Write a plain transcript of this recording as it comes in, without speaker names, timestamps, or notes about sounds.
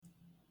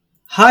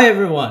Hi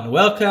everyone,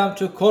 welcome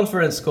to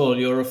Conference Call,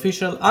 your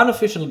official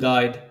unofficial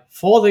guide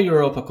for the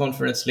Europa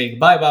Conference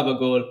League by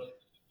Babagol.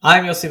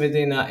 I'm Yossi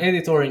Medina,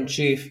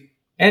 editor-in-chief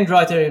and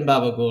writer in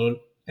Babagol,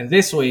 and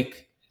this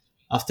week,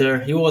 after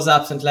he was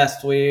absent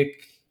last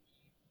week,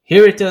 he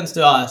returns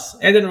to us.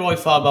 Eden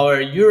Roitfarb, our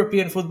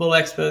European football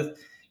expert,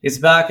 is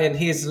back and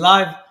he is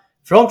live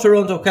from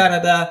Toronto,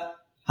 Canada.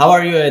 How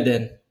are you,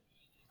 Eden?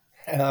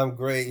 I'm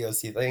great,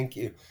 Yossi. Thank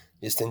you.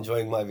 Just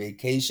enjoying my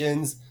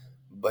vacations,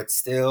 but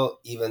still,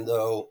 even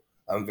though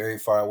I'm very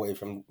far away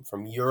from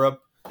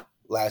Europe,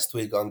 last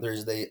week on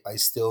Thursday, I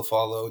still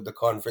followed the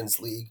Conference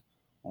League,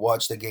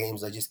 watched the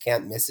games. I just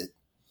can't miss it.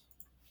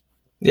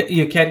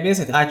 You can't miss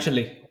it,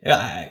 actually.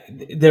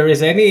 There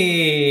is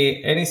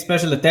any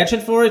special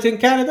attention for it in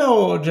Canada,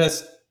 or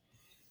just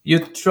you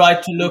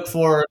try to look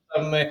for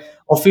some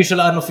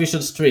official,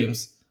 unofficial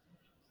streams?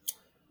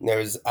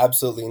 There's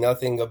absolutely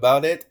nothing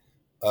about it,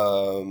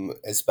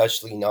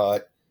 especially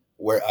not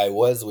where I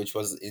was, which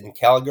was in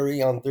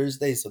Calgary on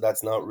Thursday. So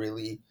that's not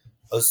really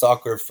a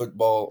soccer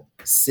football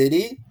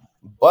city,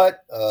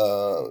 but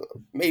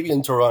maybe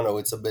in Toronto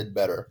it's a bit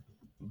better.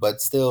 But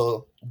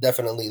still,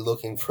 definitely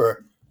looking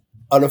for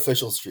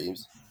unofficial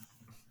streams.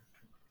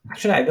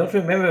 Actually, I don't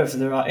remember if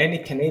there are any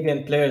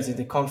Canadian players in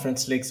the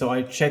Conference League. So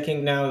I'm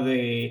checking now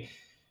the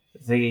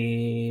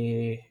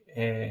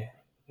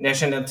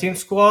national team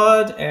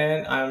squad,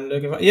 and I'm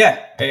looking for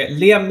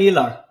Liam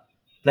Miller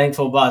playing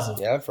for Basel.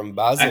 Yeah, from I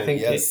Basel,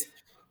 think yes.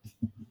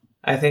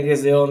 I think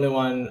he's the only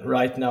one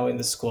right now in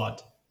the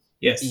squad.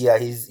 Yes. Yeah,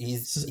 he's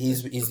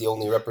the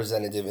only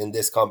representative in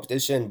this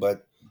competition,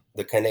 but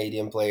the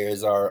Canadian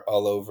players are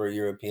all over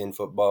European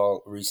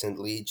football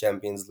recently,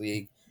 Champions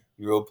League,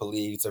 Europa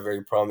League. It's a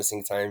very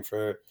promising time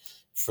for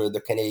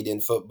the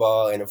Canadian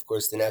football and of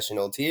course the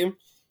national team.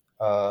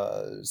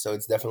 So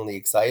it's definitely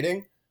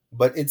exciting,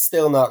 but it's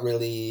still not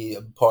really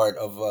a part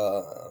of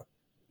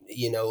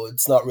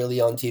it's not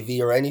really on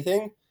TV or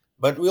anything,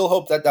 but we'll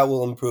hope that that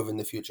will improve in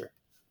the future.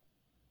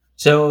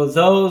 So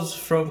those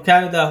from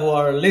Canada who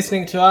are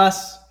listening to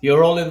us,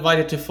 you're all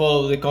invited to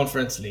follow the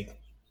Conference League.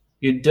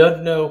 You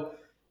don't know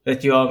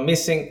that you are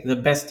missing the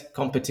best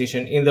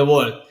competition in the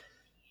world.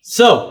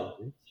 So,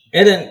 Mhm.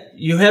 Eden,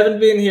 you haven't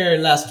been here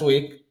last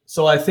week,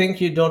 so I think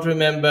you don't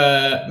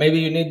remember. Maybe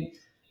you need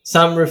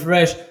some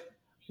refresh.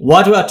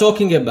 What we are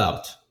talking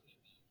about.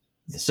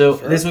 So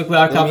this Sure. week we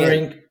are Fill me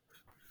in.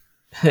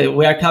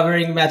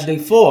 covering Matchday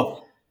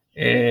 4.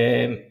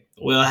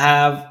 We'll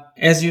have,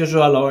 as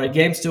usual, our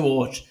games to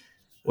watch.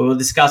 We will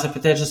discuss a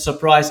potential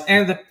surprise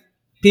and the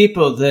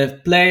people, the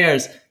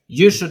players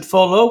you should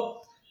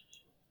follow.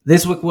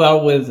 This week we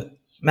are with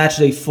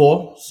Matchday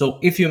 4. So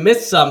if you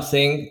missed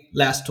something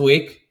last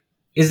week,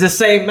 it's the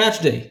same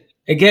matchday.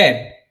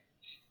 Again,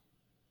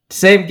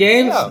 same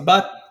games, Yeah,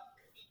 but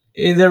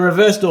in the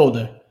reversed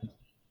order.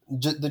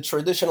 the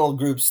traditional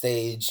group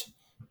stage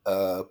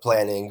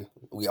planning,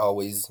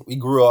 we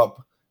grew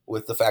up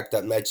with the fact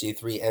that match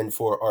A3 and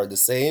 4 are the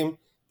same,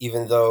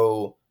 even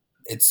though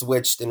it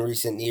switched in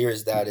recent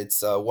years that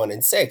it's 1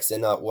 and 6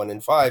 and not 1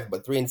 and 5,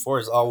 but 3 and 4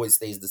 is always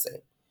stays the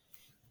same.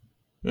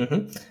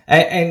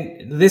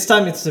 And this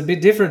time it's a bit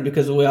different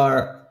because we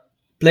are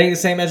playing the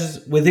same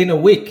matches within a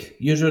week.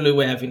 Usually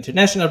we have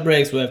international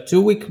breaks, we have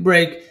 2 week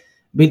break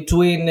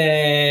between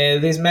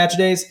these match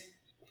days.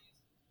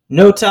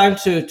 No time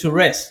to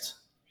rest.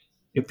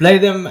 You play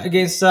them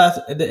against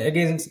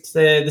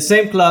the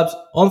same clubs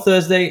on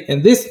Thursday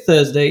and this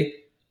Thursday.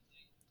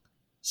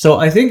 So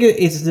I think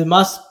it's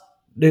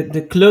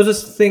the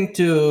closest thing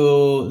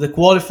to the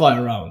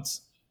qualifier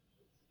rounds.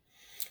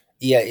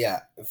 Yeah,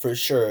 yeah, for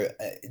sure.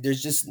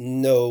 There's just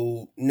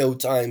no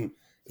time.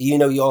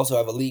 You also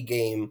have a league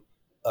game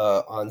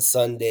on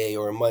Sunday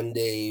or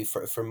Monday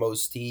for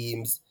most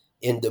teams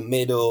in the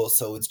middle,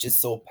 so it's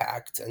just so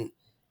packed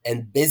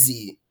and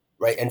busy,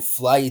 right? And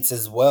flights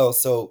as well.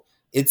 So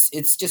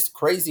it's just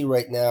crazy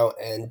right now,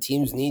 and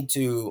teams need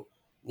to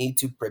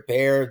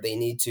prepare. They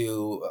need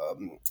to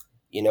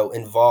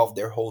involve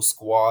their whole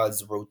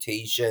squads,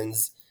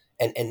 rotations,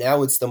 and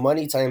now it's the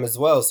money time as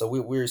well. So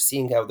we're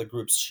seeing how the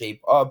groups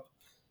shape up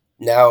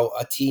now.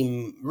 A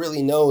team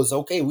really knows,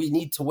 okay, we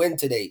need to win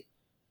today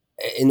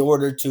in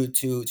order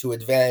to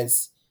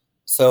advance.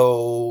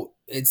 So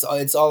it's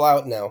all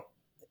out now.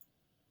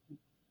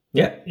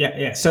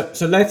 Yeah.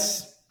 So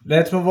let's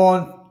move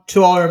on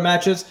to our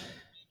matches.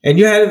 And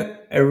you have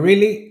a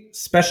really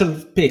special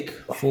pick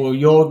for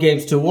your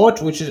games to watch,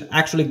 which is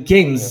actually Yeah.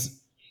 games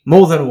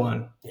more than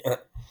one.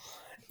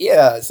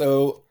 Yeah,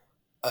 so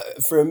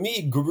for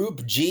me,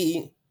 Group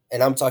G,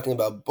 and I'm talking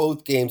about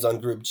both games on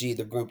Group G,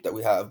 the group that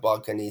we have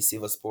Balkany,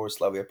 Sivaspor,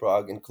 Slavia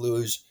Prague, and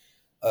Cluj.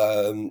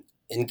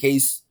 In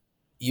case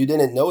you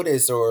didn't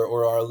notice,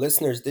 or our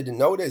listeners didn't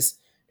notice,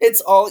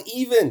 it's all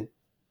even.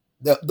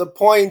 The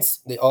points,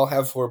 they all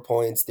have 4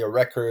 points. Their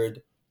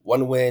record: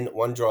 one win,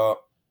 one draw,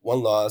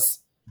 one loss.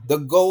 The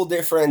goal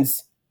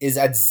difference is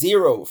at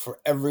zero for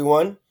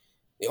everyone.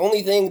 The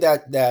only thing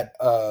that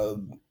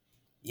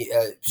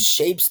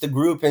shapes the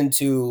group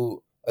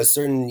into a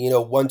certain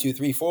 1, 2,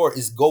 3, 4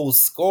 is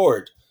goals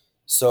scored.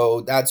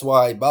 So that's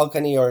why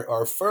Balkany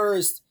are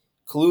first,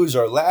 Cluj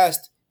are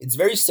last. It's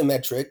very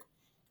symmetric.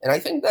 And I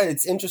think that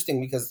it's interesting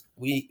because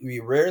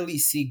we rarely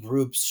see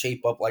groups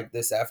shape up like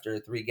this after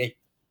three Yeah,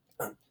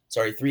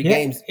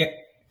 games, yeah,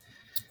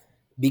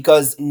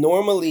 because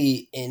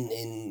normally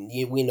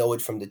we know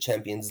it from the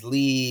Champions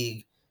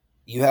League,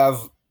 you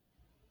have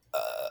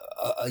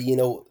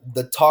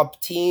the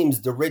top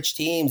teams, the rich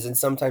teams, and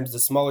sometimes the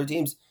smaller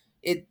teams.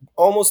 It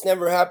almost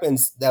never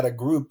happens that a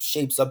group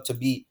shapes up to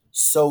be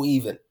so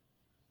even.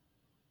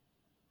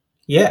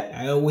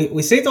 yeah.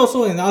 We see it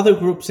also in other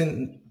groups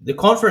in the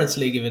Conference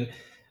League, even.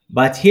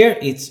 But here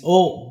it's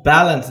all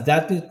balanced.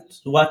 That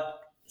is what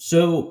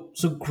so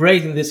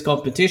great in this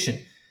competition.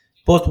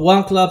 Pot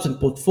one clubs and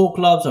pot four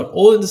clubs are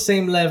all in the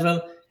same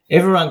level.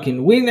 Everyone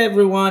can win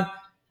everyone.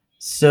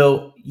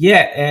 So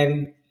yeah,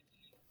 and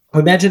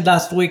we mentioned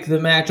last week the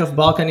match of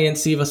Balkany and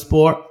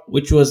Sivaspor,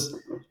 which was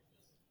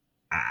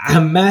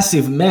a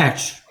massive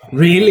match.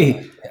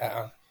 Really,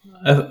 Yeah,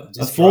 a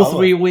just 4-3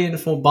 drama. win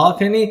for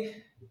Balkany.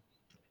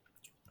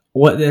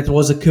 What that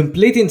was a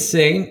complete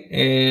insane.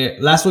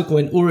 Last week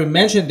when Uri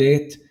mentioned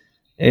it,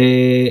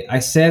 I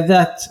said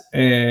that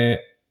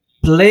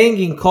playing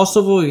in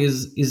Kosovo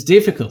is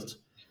difficult.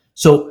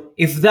 So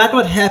if that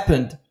what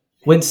happened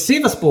when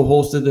Sivaspor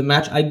hosted the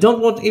match, I don't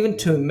want even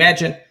to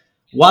imagine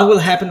what will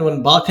happen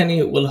when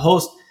Balkany will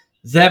host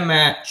their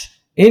match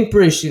in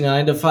Pristina.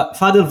 And the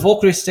Fadil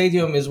Vokri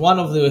Stadium is one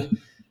of the,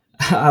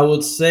 I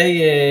would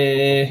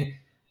say,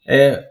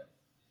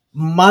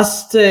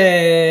 must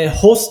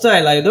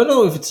hostile. I don't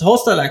know if it's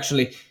hostile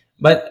actually,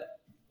 but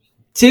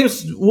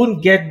teams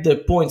wouldn't get the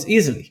points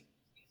easily.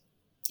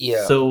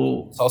 Yeah,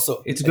 So it's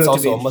also it's it's going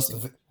to be also a must.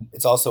 interesting.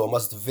 It's also a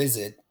must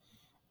visit,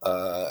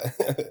 uh,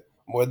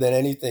 more than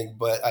anything.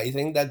 But I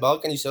think that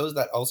Balkany shows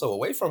that also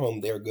away from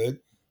home they're good,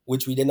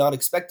 which we did not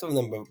expect from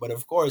them. But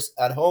of course,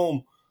 at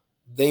home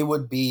they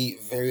would be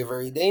very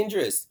very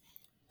dangerous.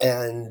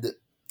 And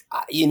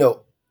you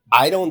know,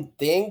 I don't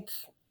think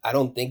I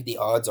don't think the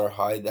odds are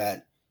high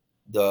that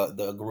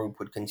the group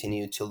would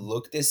continue to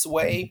look this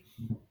way,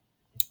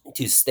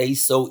 to stay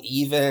so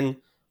even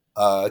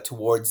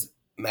towards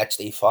match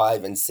day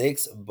 5 and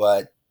 6.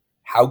 But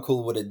how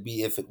cool would it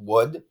be if it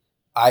would?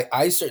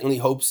 I certainly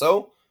hope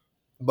so.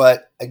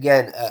 But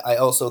again, I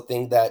also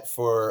think that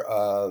for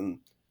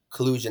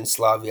Cluj and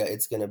Slavia,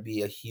 it's going to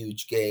be a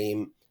huge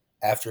game.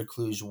 After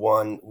Cluj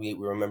won, we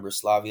remember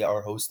Slavia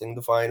are hosting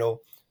the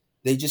final.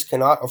 They just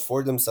cannot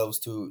afford themselves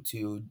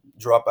to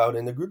drop out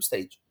in the group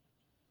stage.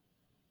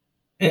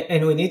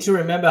 And we need to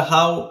remember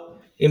how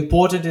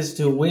important it is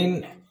to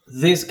win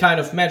this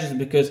kind of matches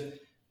because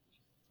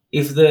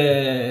if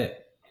the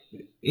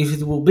if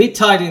it will be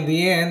tight in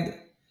the end,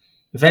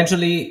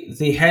 eventually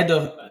the head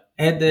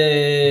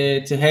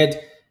to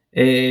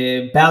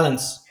head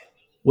balance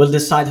will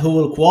decide who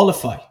will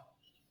qualify.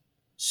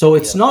 So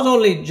it's Yeah. not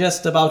only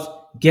just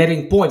about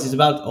getting points; it's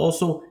about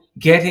also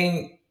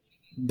getting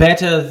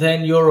better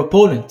than your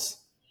opponents.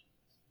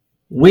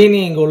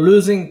 Winning or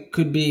losing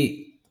could be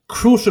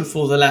crucial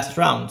for the last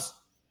rounds.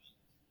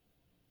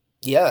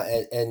 Yeah,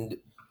 and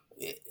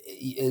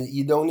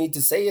you don't need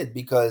to say it,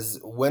 because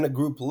when a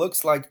group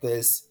looks like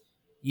this,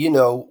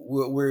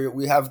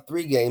 we have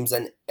 3 games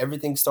and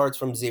everything starts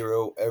from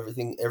zero.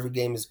 Every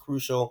game is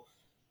crucial.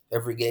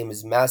 Every game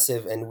is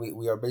massive, and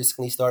we are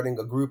basically starting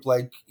a group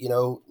like,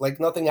 like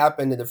nothing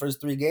happened in the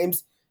first 3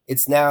 games.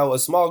 It's now a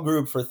small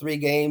group for 3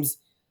 games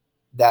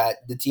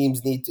that the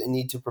teams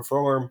need to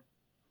perform.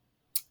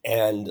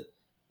 And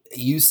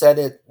you said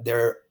it,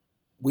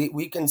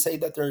 we can say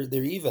that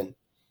they're even,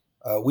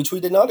 which we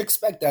did not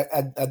expect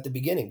at the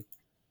beginning.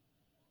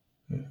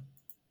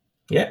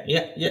 Yeah,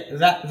 yeah,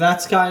 yeah.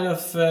 That's kind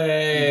of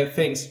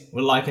things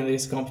we like in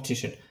this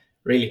competition,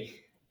 really.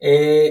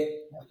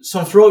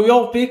 So from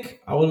your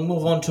pick, I will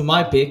move on to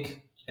my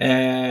pick.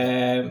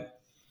 Yeah.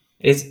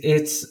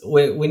 It's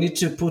we need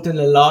to put an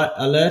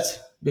alert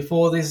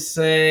before this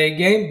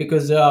game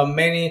because there are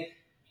many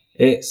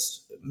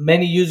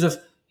use of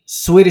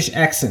Swedish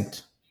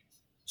accent.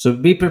 So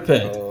be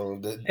prepared. Oh,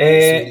 the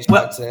Swedish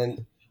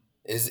accent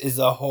is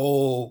a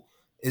whole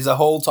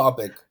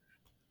topic.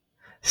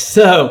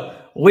 So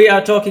we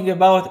are talking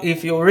about,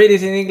 if you read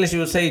it in English, you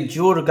will say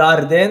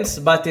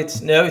Djurgardens, but it's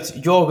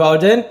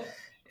Djurgarden.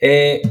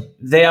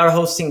 They are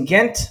hosting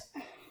Ghent,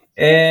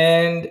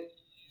 and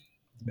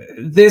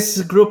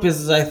this group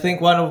is, I think,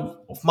 one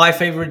of my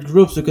favorite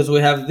groups because we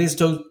have these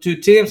two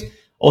teams,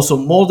 also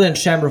Molde and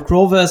Shamrock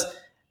Rovers.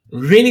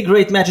 Really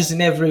great matches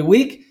in every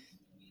week,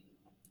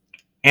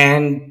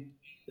 and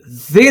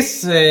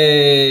this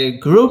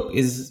group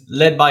is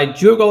led by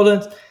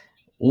Djurgården,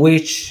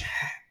 which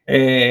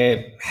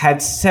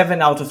had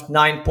 7 out of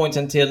 9 points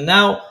until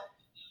now.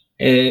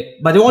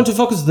 But I want to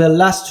focus the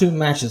last 2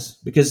 matches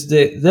because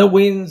their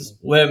wins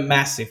were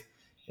massive.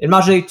 In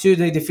Matchday 2,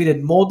 they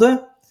defeated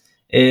Molde,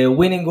 a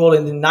winning goal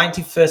in the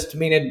 91st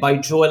minute by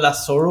Joel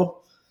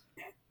Asoro.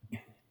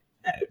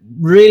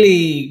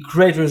 Really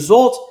great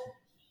result.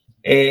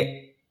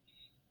 In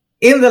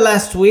the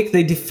last week,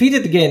 they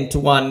defeated again to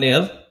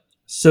 1-0.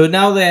 So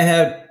now they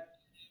have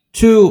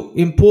two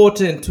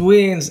important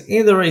wins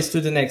in the race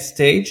to the next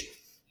stage.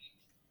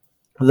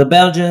 The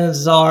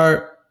Belgians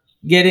are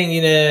getting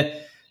in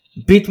a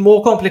bit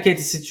more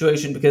complicated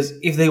situation because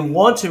if they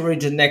want to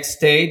reach the next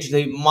stage,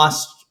 they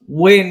must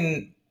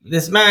win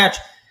this match.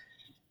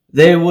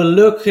 They will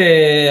look,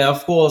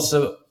 of course,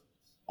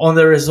 on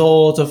the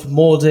result of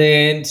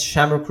Molden,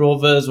 Shamrock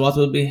Rovers, what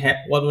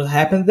will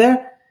happen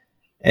there.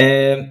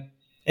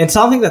 And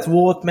something that's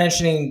worth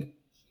mentioning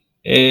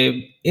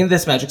in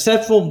this match,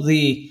 except for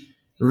the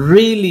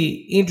really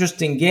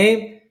interesting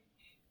game,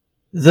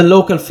 the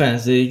local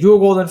fans, the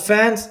Eurogolden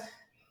fans,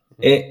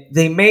 Mhm.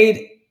 they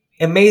made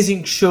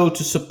amazing show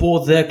to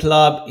support their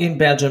club in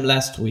Belgium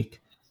last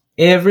week.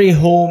 Every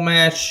home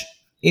match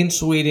in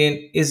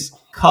Sweden is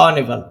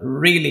carnival,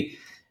 really.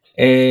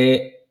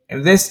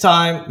 And this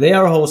time they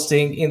are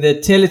hosting in the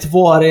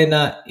Tele2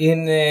 Arena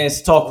in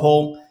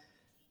Stockholm.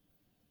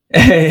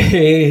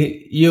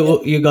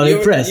 Yeah, you got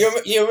impressed.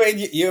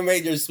 you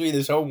made your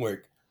Swedish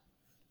homework.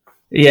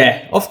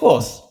 Yeah, of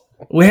course.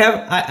 We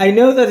have. I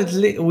know that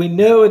we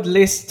know at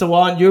least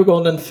one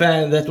Ugandan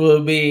fan that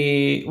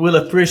will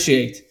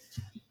appreciate.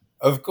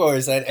 Of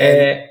course, and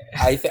Uh,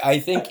 I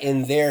think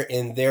in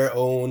their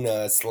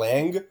own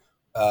slang,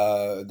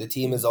 the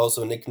team is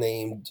also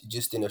nicknamed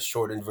just in a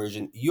shortened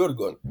version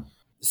Jurgon.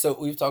 So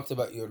we've talked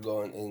about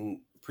Jurgon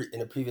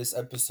in a previous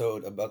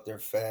episode about their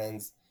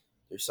fans.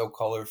 They're so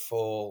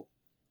colorful.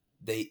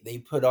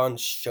 They put on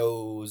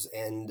shows,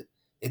 and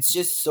it's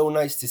just so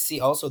nice to see.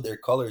 Also, their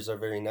colors are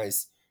very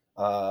nice.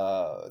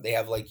 They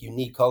have like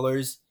unique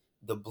colors: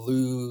 the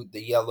blue,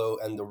 the yellow,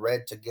 and the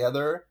red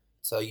together.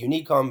 It's a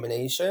unique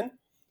combination,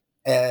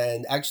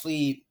 and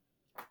actually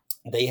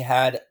they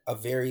had a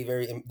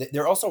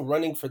they're also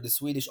running for the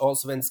Swedish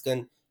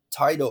Allsvenskan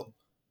title,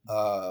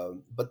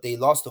 but they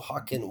lost to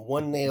Haken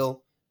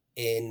 1-0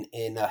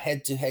 in a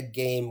head-to-head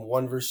game,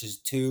 1 versus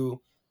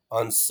 2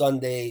 on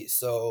Sunday.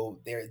 So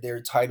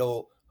their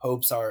title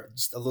hopes are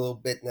just a little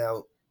bit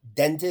now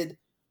dented,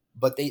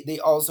 but they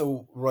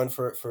also run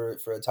for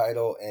a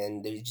title,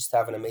 and they just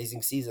have an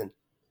amazing season.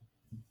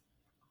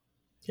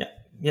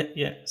 yeah,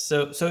 yeah.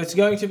 So it's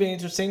going to be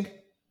interesting,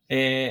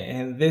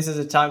 and this is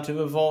a time to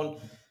move on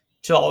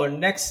to our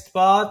next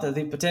part,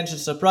 the potential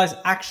surprise.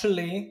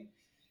 Actually,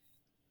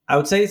 I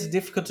would say it's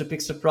difficult to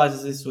pick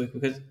surprises this week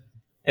because,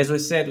 as we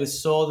said, we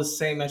saw the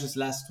same matches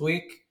last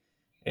week.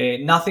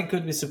 Nothing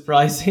could be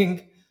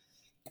surprising.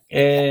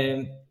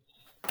 Um,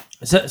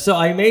 so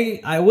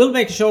I will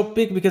make a short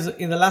pick because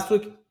in the last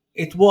week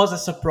it was a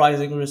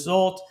surprising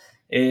result.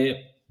 Uh,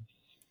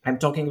 I'm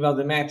talking about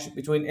the match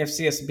between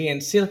FCSB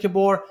and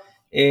Silkeborg.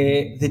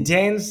 The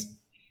Danes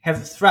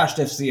have thrashed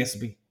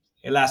FCSB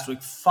last week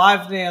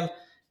 5-0.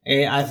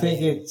 I think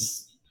Amazing.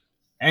 it's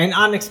an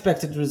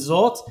unexpected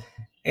result.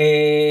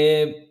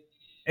 And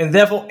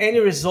therefore, any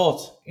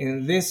result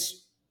in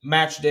this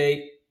match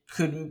day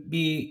could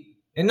be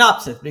an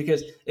upset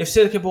because if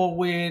Silkeborg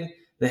win,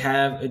 they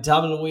have a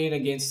double win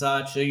against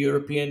such a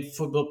European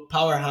football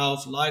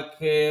powerhouse like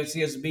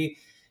FCSB.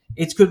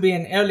 It could be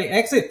an early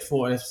exit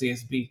for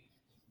FCSB,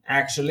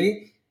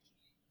 actually.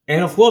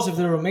 And of course, if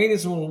the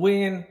Romanians will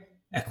win,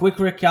 a quick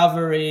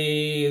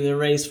recovery, the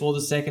race for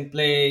the second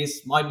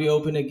place might be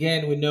open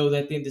again. We know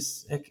that in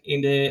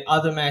the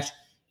other match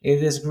in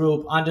this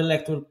group,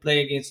 Anderlecht will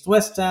play against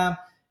West Ham.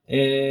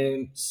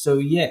 So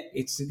yeah,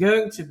 it's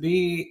going to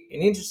be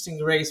an interesting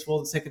race for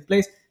the second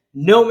place,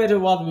 no matter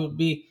what will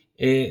be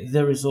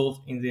the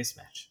result in this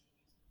match.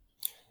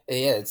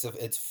 Yeah,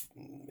 it's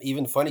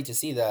even funny to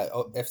see that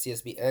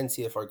FCSB and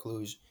CFR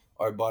Cluj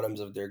are bottoms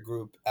of their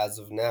group as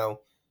of now.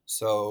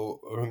 So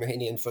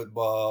Romanian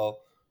football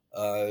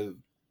uh,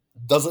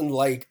 doesn't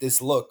like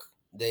this look.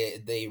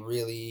 They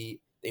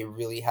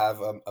really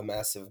have a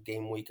massive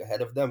game week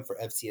ahead of them for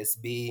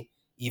FCSB,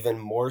 even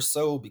more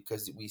so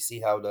because we see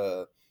how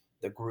the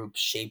group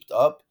shaped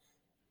up.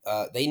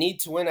 They need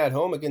to win at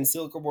home against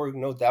Silkeborg,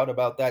 no doubt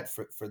about that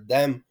for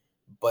them.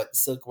 But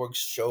Silkeborg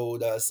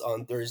showed us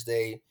on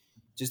Thursday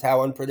just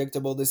how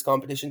unpredictable this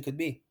competition could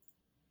be.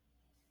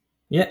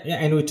 Yeah,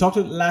 and we talked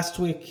last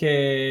week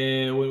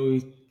when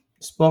we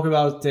spoke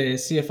about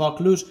CFR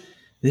Cluj.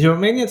 The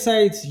Romanian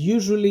sides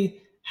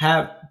usually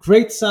have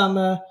great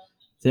summer.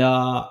 They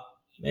are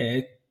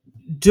uh,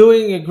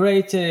 doing a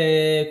great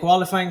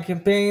qualifying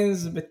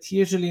campaigns, but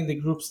usually in the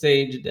group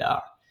stage they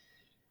are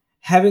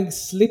having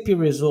sleepy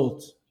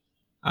results.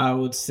 I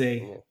would say.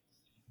 Yeah,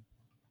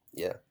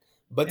 yeah.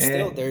 But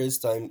still, Uh, there is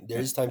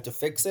time to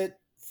fix it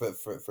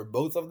for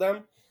both of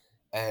them.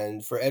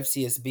 And for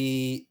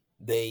FCSB,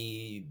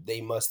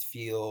 they must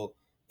feel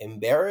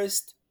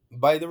embarrassed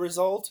by the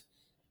result,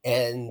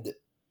 and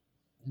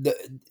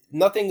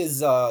nothing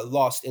is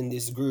lost in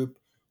this group.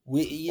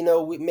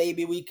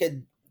 Maybe we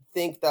could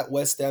think that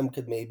West Ham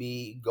could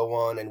maybe go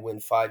on and win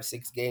 5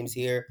 6 games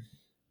here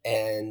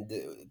and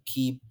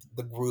keep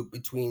the group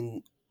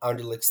between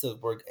Anderlecht,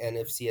 Stilburg, and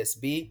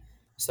FCSB.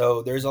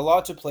 So there's a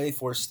lot to play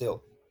for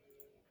still.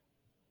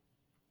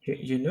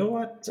 you know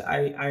what?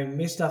 I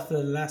missed after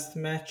the last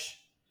match.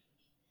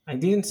 I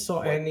didn't saw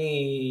What?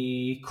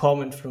 any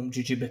comment from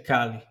Gigi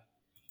Becali.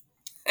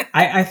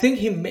 I think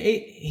he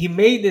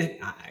made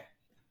it.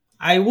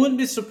 I wouldn't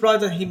be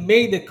surprised that he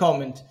made the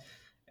comment.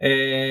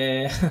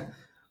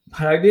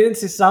 But I didn't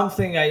see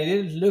something. I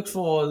didn't look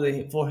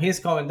for his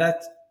comment.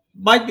 That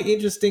might be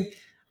interesting.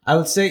 I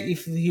would say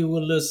if he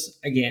will lose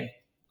again.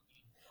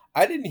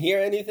 I didn't hear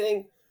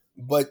anything,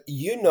 but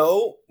you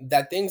know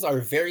that things are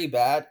very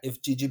bad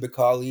if Gigi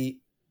Bacali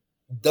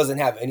doesn't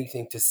have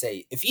anything to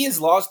say. If he is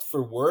lost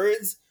for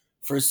words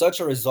for such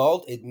a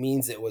result, it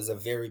means it was a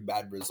very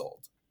bad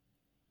result.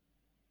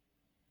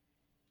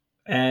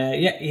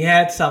 Yeah, he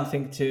had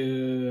something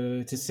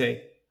to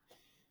say.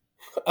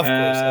 Of course,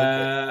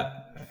 okay.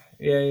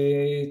 Yeah,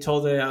 he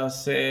told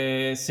us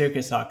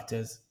circus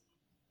actors,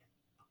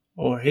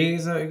 or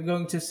he's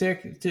going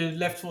to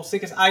left for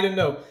circus. I don't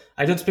know.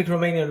 I don't speak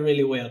Romanian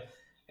really well.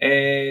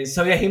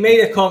 So yeah, he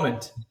made a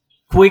comment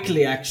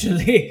quickly,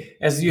 actually,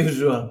 as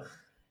usual.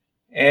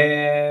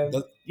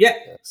 The, Yeah,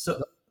 yeah.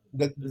 so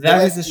The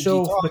that is less the Gigi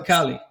show of talks,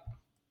 Bakali.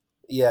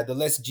 yeah, the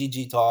less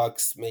Gigi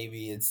talks,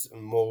 maybe it's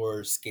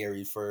more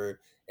scary for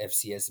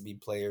FCSB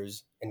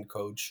players and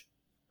coach.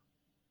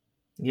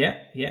 Yeah,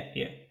 yeah,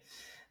 yeah.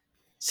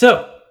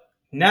 So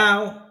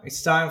now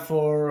it's time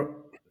for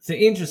the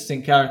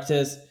interesting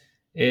characters,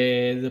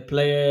 the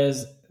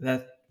players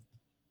that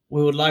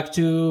we would like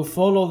to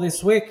follow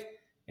this week.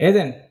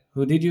 Eden,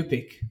 who did you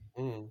pick?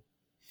 Mm.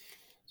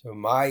 So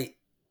my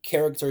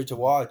character to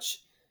watch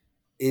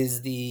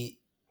is the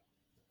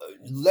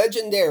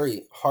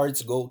legendary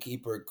Hearts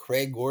goalkeeper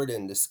Craig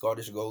Gordon, the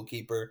Scottish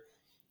goalkeeper.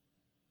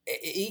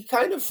 He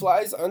kind of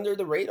flies under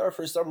the radar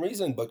for some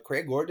reason, but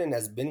Craig Gordon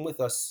has been with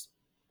us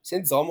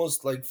since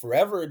almost like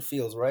forever, it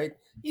feels, right?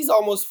 He's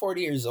almost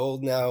 40 years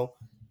old now,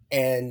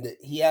 and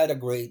he had a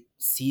great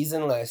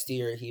season last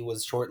year. He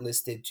was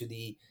shortlisted to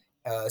the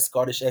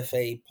Scottish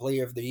FA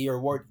Player of the Year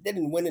award.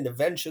 Didn't win it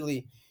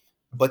eventually,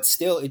 but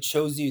still, it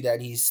shows you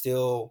that he's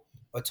still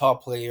a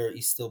top player.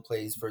 He still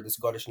plays for the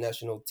Scottish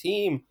national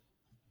team.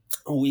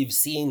 We've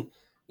seen,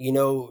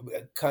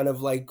 kind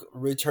of like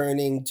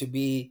returning to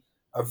be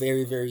a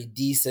very, very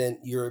decent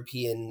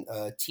European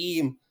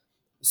team.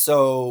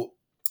 So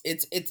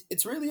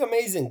it's really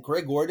amazing.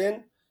 Greg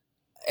Gordon,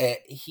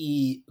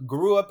 he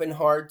grew up in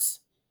Hearts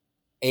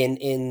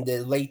in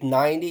the late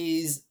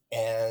 '90s,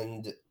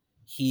 and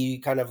he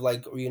kind of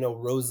like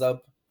rose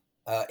up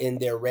in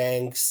their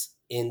ranks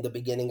in the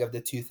beginning of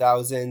the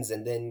 2000s,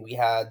 and then we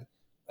had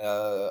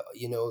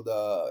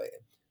the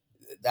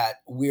that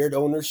weird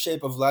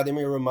ownership of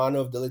Vladimir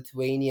Romanov, the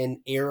Lithuanian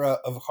era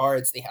of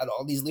Hearts. They had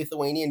all these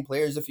Lithuanian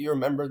players, if you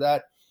remember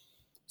that. Mhm.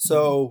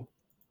 So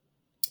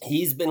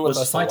he's been with Was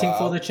us a fighting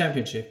for the while.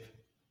 championship.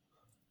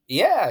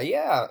 Yeah,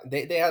 yeah.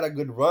 They had a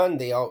good run.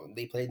 They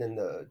played in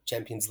the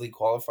Champions League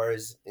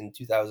qualifiers in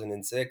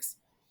 2006.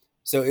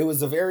 So it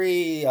was a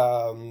very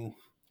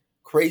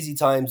crazy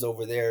times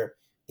over there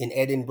in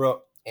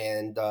Edinburgh.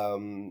 And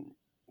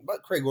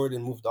but Craig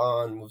Gordon moved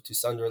on, moved to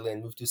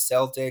Sunderland, moved to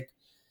Celtic,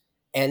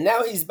 and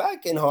now he's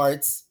back in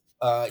Hearts.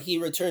 He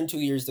returned 2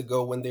 years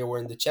ago when they were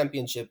in the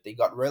Championship. They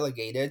got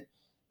relegated,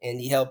 and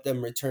he helped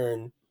them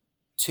return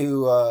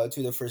to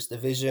the first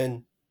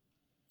division.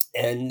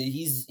 And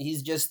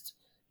he's just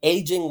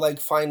aging like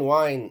fine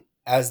wine,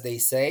 as they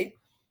say.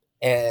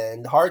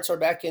 And Hearts are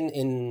back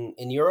in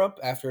Europe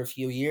after a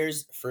few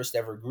years, first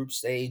ever group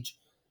stage.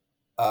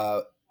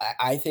 uh,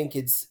 I think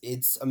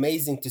it's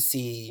amazing to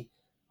see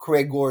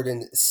Craig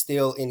Gordon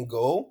still in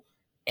goal.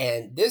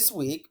 And this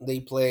week they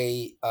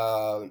play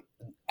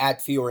at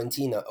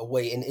Fiorentina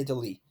away in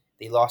Italy.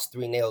 They lost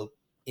 3-0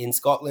 in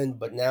Scotland,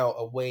 but now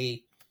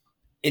away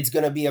it's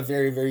going to be a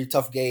very, very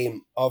tough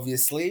game,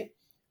 obviously.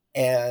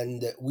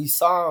 And we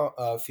saw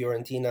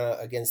Fiorentina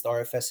against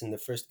RFS in the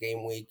first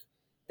game week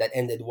that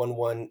ended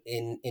 1-1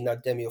 in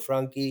Artemio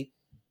Franchi.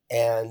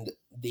 And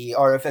the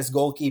RFS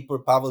goalkeeper,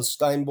 Pavel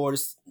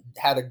Steinbors,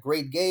 had a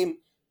great game.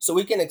 So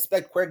we can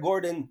expect Craig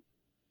Gordon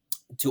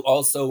to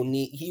also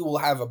he will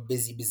have a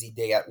busy, busy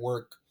day at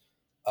work,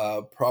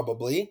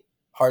 probably.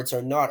 Hearts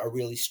are not a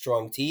really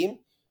strong team.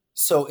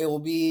 So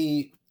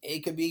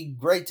it could be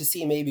great to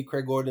see maybe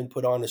Craig Gordon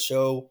put on a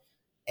show,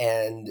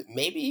 and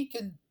maybe he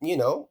could,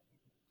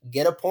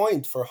 get a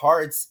point for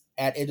Hearts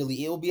at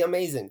Italy. It will be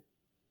amazing.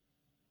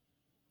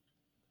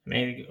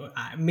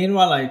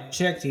 Meanwhile, I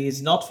checked. He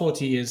is not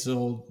 40 years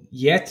old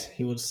yet.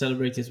 He will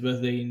celebrate his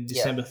birthday in Yeah.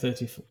 December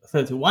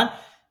 31,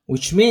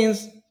 which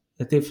means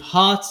that if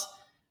Hearts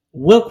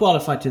will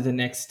qualify to the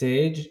next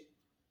stage,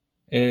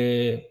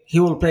 he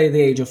will play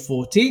the age of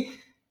 40.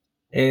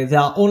 There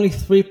are only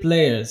three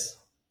players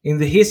in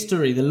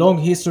the long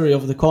history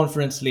of the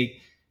Conference League,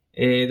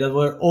 that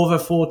were over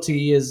 40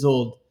 years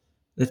old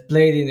that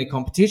played in the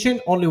competition.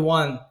 Only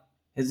one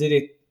has did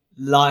it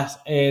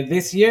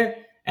this year,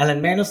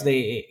 Alan Manos,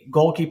 the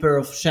goalkeeper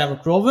of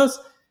Shamrock Rovers.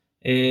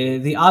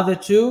 Mhm. The other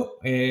two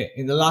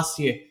in the last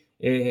year,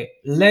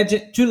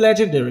 two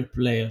legendary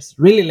players,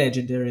 really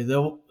legendary.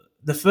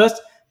 The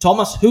first,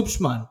 Thomas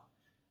Hubschmann,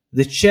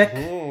 the Czech,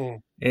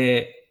 Mhm.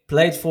 uh,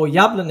 played for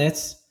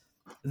Jablonec.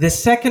 The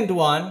second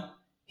one,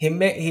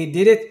 he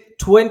did it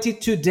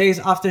 22 days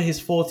after his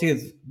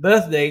 40th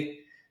birthday.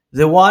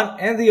 the one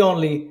and the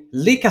only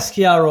Lee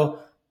Casciaro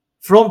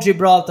from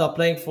Gibraltar,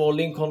 playing for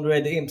Lincoln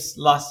Red Imps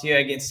last year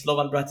against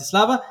Slovan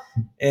Bratislava.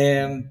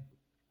 Um,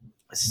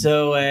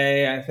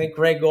 I think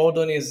Greg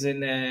Gordon is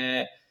in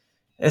a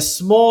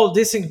small,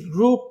 decent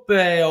group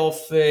of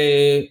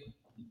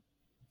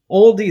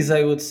oldies,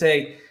 I would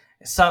say.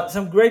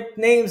 Some great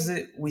names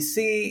that we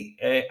see,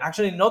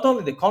 actually not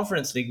only the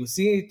Conference League, we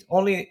see it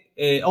only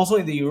also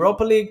in the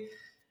Europa League.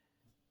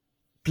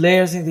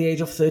 Players in the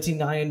age of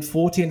 39,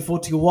 40, and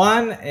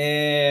 41.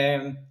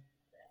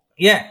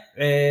 Yeah,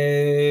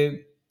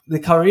 the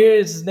career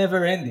is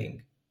never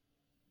ending,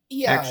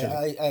 Yeah,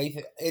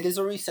 actually. it is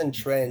a recent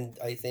trend.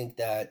 I think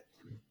that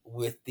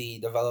with the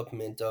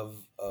development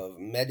of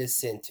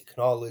medicine,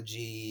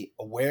 technology,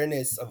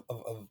 awareness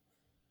of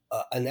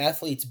an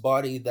athlete's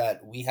body,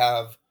 that we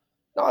have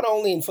not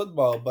only in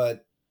football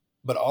but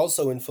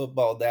also in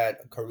football,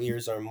 that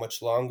careers are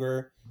much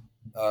longer.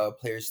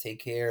 Players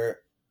take care,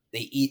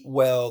 they eat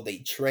well, they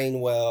train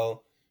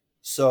well.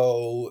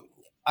 So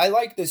I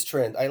like this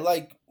trend. I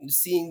like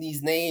seeing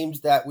these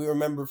names that we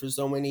remember for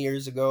so many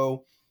years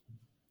ago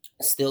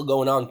still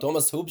going on.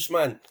 Thomas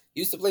Hubschmann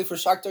used to play for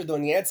Shakhtar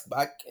Donetsk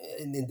back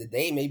in the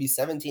day, maybe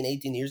 17,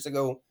 18 years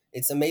ago.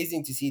 It's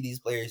amazing to see these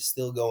players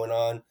still going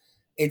on.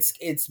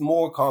 It's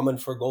more common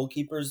for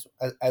goalkeepers,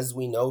 as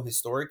we know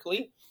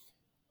historically.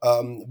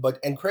 But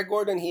and Craig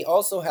Gordon, he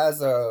also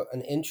has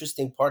an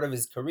interesting part of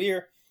his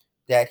career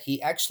that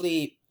he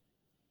actually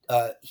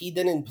he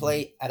didn't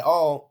play at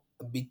all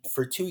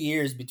for 2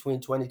 years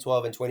between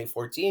 2012 and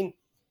 2014,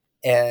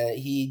 and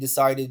he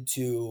decided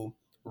to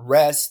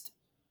rest,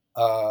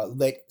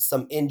 let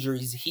some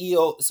injuries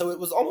heal. So it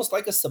was almost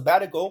like a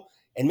sabbatical,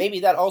 and maybe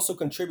that also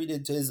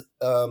contributed to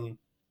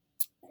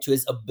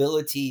his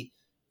ability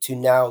to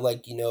now,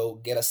 like,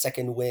 get a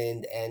second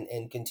wind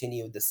and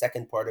continue the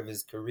second part of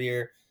his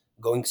career,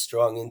 going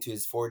strong into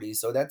his 40s.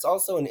 So that's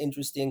also an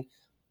interesting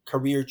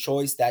career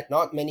choice that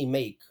not many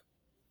make.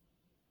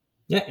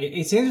 Yeah,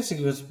 it's interesting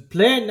because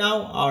players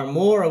now are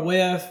more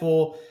aware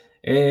for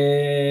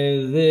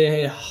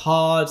the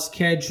hard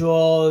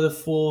schedule, the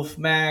full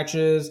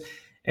matches,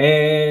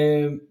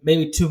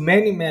 maybe too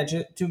many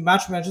matches, too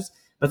much matches,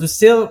 but we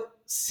still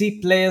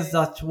see players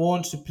that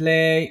want to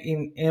play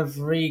in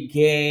every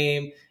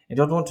game and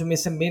don't want to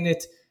miss a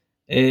minute.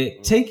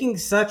 Taking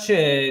such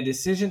a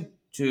decision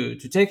to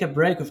take a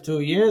break of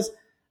 2 years,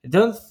 I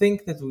don't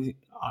think that we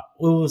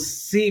will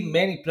see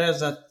many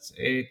players that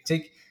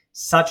take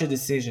such a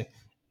decision.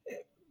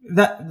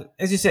 That,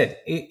 as you said,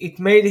 it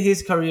made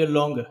his career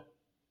longer,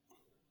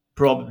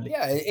 probably.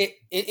 Yeah,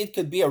 it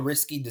could be a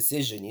risky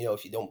decision.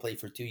 If you don't play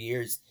for 2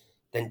 years,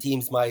 then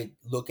teams might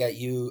look at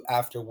you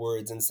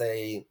afterwards and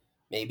say,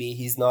 maybe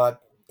he's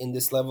not in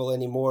this level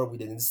anymore. We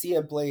didn't see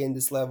him play in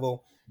this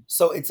level.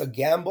 So it's a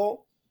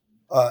gamble.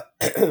 Uh,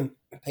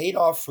 paid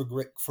off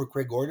for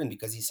Craig Gordon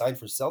because he signed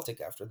for Celtic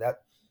after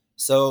that.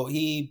 So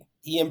he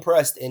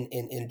impressed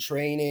in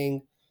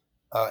training,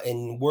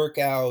 in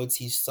workouts.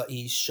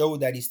 He showed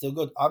that he's still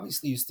good.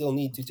 Obviously, you still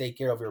need to take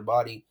care of your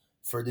body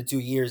for the 2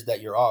 years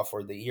that you're off,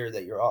 or the year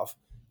that you're off.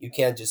 You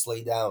can't just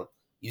lay down.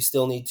 You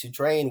still need to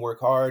train, work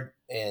hard,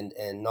 and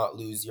not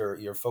lose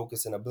your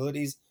focus and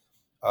abilities.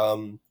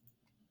 Um,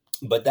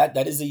 but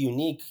that is a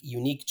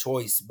unique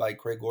choice by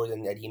Craig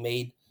Gordon that he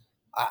made.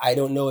 I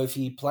don't know if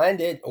he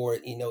planned it, or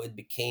it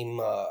became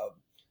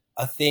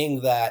a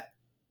thing that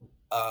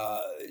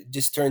uh,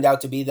 just turned out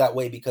to be that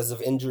way because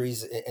of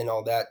injuries and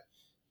all that.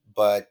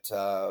 But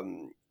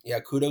yeah,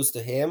 kudos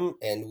to him,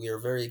 and we are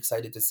very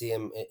excited to see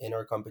him in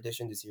our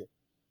competition this year.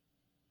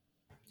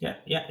 Yeah,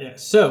 yeah, yeah.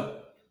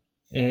 So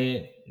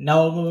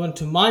now I'll move on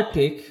to my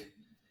pick.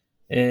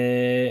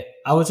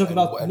 I will talk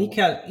about And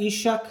Mikael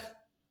Ishak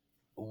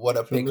what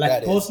a from pick Lech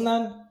that is.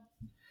 Poznan.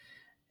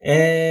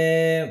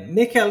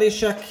 Mikael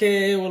Ishak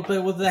will play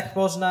with Lech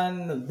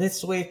Poznan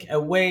this week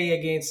away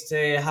against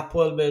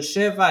Hapoel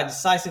Beersheva, a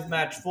decisive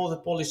match for the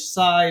Polish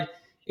side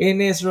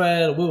in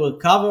Israel. We will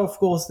cover, of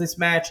course, this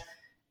match.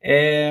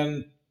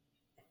 Um,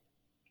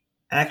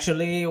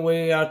 Actually,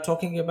 we are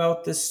talking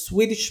about the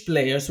Swedish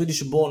player,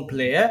 Swedish-born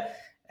player,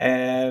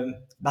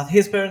 but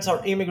his parents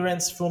are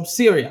immigrants from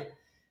Syria.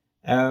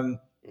 Um,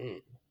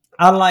 Mm.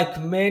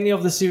 Unlike many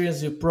of the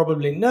Syrians you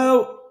probably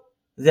know,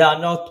 they are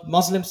not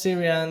Muslim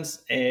Syrians,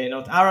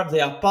 not Arab.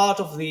 They are part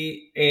of the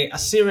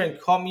Assyrian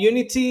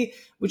community,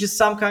 which is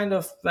some kind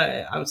of,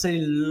 I would say,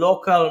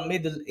 local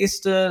Middle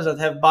Easters that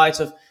have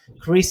bites of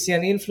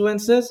Christian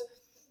influences.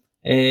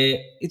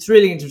 It's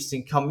really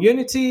interesting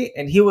community,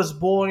 and he was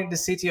born in the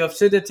city of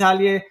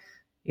Södertälje.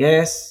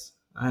 Yes,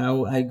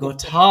 I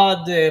got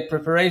hard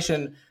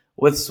preparation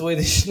with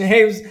Swedish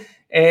names,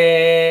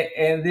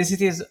 and this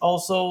city is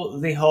also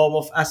the home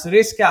of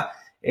Assyriska,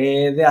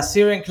 the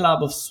Assyrian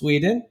club of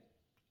Sweden.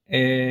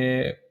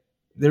 There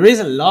is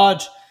a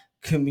large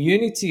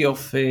community of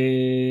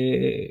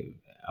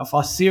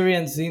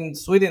Assyrians in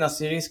Sweden.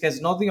 Assyriska is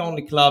not the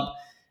only club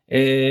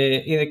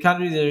in the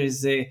country. There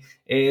is a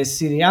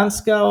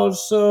Syrianska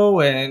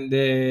also, and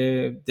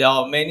there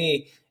are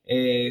many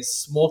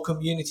small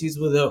communities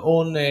with their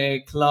own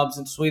clubs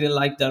in Sweden,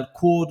 like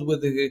Darkud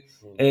with the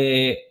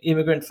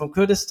immigrant from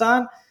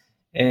Kurdistan.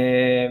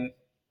 And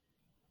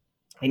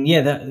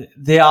yeah,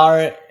 they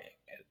are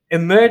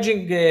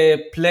emerging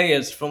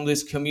players from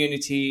this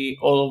community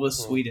all over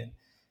Mhm. Sweden.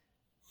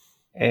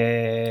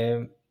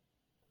 Um,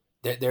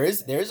 There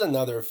is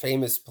another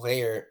famous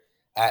player.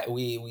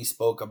 We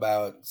spoke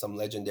about some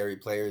legendary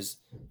players.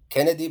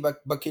 Kennedy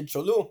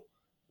Bakircioglu,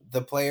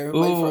 the player who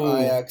played for ooh,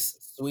 Ajax,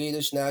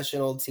 Swedish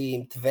national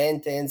team,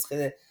 Twente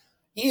Enschede.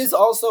 He is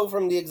also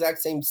from the exact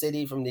same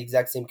city, from the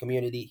exact same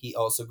community. He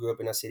also grew up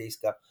in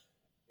Assyriska.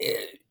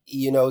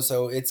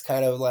 So it's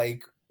kind of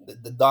like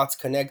the dots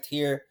connect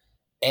here,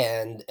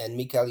 and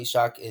Mikael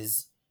Ishak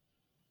is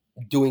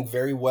doing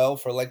very well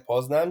for Lech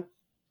Poznan.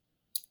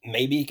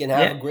 Maybe he can have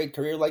yeah, a great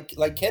career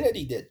like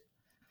Kennedy did.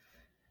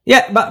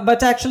 yeah,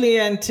 but actually,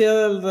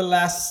 until the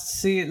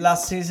last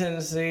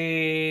season,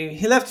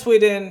 he left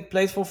Sweden,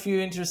 played for a few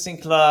interesting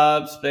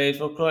clubs, played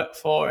for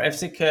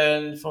FC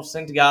Köln, for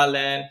St.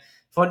 Gallen,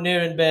 for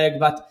Nuremberg,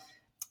 but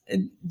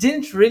it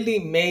didn't really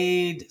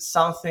made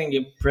something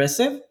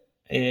impressive.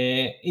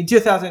 In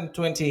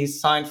 2020, he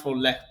signed for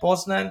Lech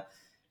Poznan,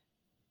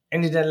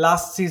 and in the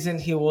last season,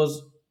 he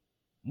was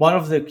one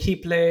of the key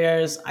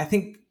players. I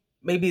think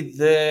maybe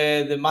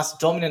the most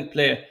dominant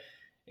player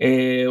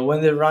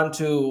when they run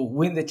to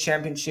win the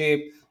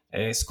championship.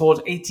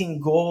 Scored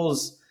 18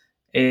 goals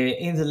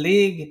in the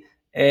league,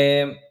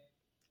 and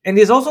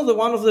he's also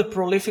one of the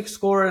prolific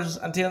scorers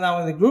until now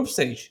in the group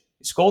stage.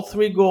 He scored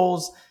 3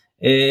 goals.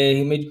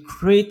 He made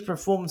great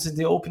performance in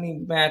the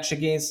opening match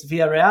against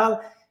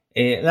Villarreal.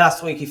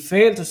 Last week he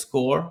failed to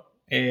score.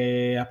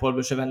 Apol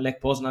Beersheva and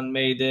Lech Poznan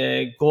made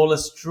a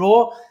goalless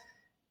draw.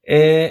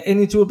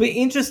 And it will be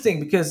interesting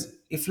because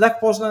if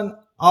Lech Poznan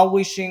are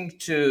wishing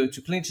to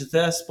clinch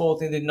their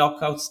spot in the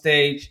knockout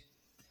stage,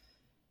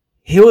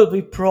 he will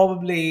be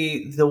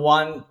probably the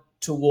one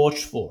to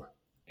watch for.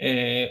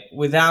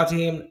 Without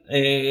him,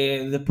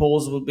 the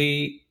Poles will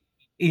be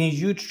in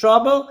huge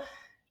trouble.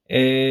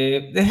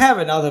 They have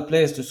another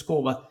players to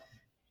score, but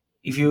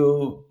if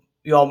you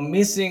are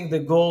missing the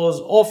goals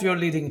of your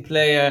leading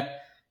player,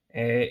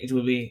 it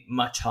will be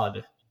much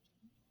harder.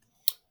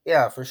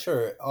 Yeah, for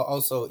sure.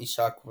 Also,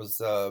 Ishak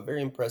was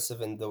very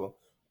impressive in the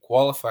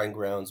qualifying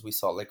rounds. We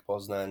saw Lech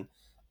Poznan.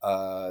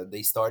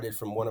 They started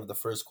from one of the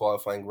first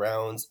qualifying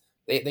rounds.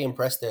 They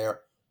impressed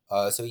there.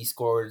 So he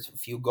scored a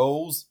few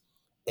goals,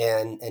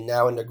 and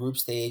now in the group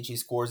stage he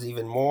scores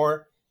even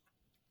more.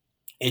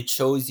 It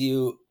shows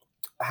you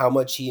how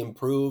much he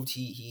improved.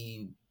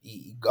 He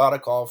got a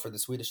call for the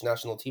Swedish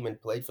national team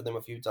and played for them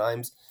a few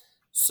times.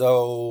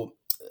 So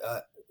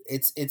uh,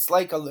 it's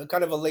like a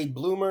kind of a late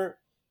bloomer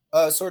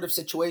sort of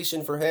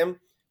situation for him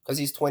because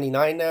he's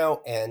 29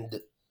 now,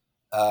 and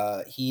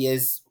he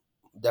is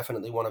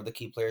definitely one of the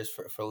key players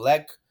for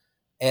Lech.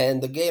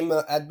 And the game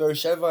at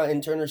Beersheva in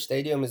Turner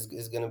Stadium is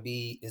going to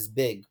be is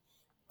big.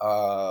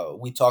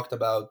 We talked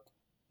about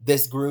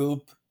this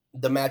group,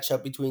 the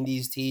matchup between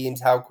these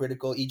teams, how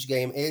critical each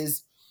game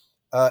is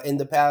in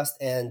the past,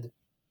 and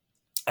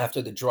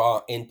after the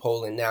draw in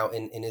Poland, now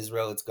in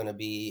Israel, it's going to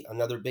be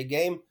another big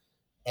game,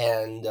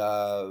 and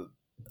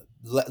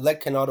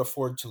Lech cannot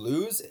afford to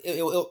lose.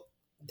 It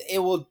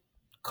will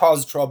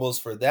cause troubles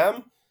for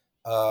them.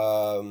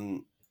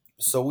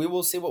 So we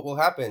will see what will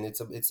happen.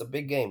 It's a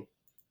big game.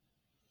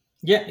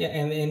 Yeah, yeah,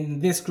 and in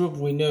this group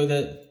we know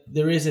that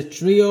there is a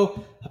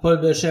trio: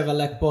 Hapoel Beersheva,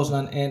 Lech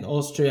Poznan, and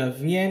Austria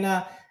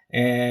Vienna.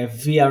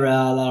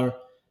 Villarreal are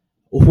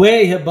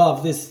way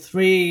above these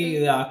three.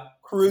 They are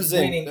Cruising,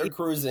 winning. they're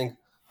cruising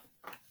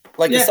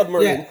like a Yeah,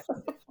 submarine.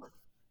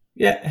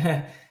 yeah,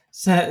 yeah.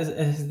 So,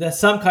 there's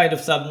some kind of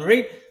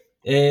submarine.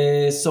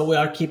 So we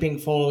are keeping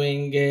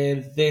following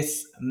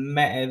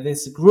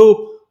this group.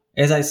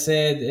 As I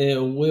said,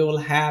 we will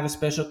have a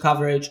special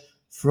coverage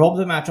from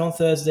the match on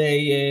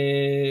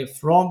Thursday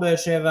from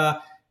Beersheva,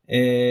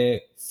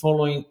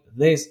 following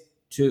these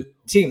two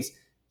teams.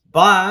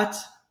 But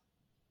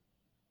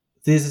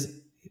this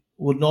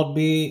would not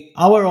be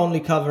our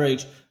only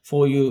coverage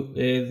for you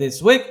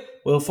this week.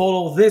 We'll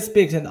follow this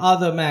picks and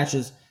other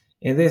matches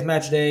in this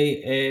match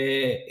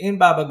day in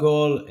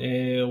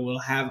Babagol. We'll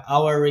have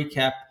our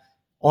recap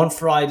on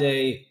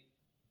Friday,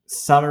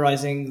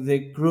 summarizing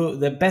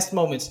the best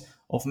moments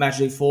of match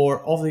day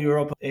 4 of the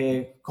Europa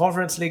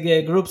Conference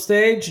League group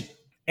stage.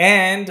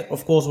 And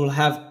of course, we'll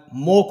have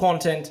more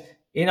content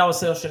in our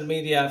social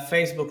media: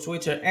 Facebook,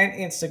 Twitter, and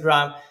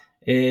Instagram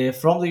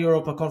from the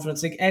Europa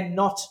Conference League, and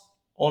not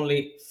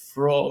only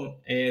from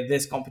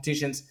these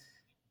competitions.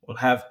 We'll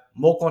have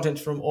more content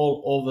from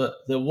all over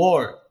the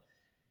world.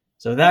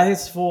 So that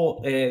is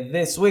for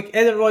this week.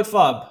 Eden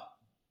Roitfarb,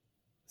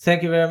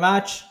 thank you very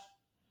much.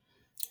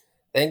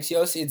 Thanks,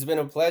 Yossi. It's been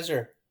a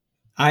pleasure.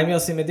 I'm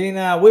Yossi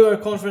Medina. We were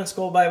conference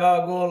call by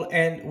Bagul,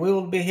 and we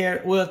will be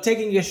here. We're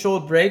taking a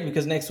short break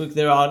because next week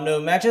there are no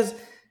matches,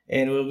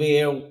 and we'll be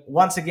here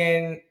once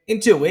again in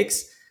 2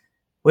 weeks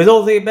with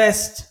all the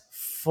best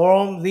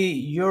from the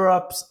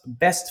Europe's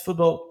best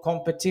football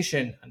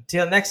competition.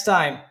 Until next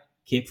time,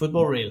 keep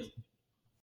football real.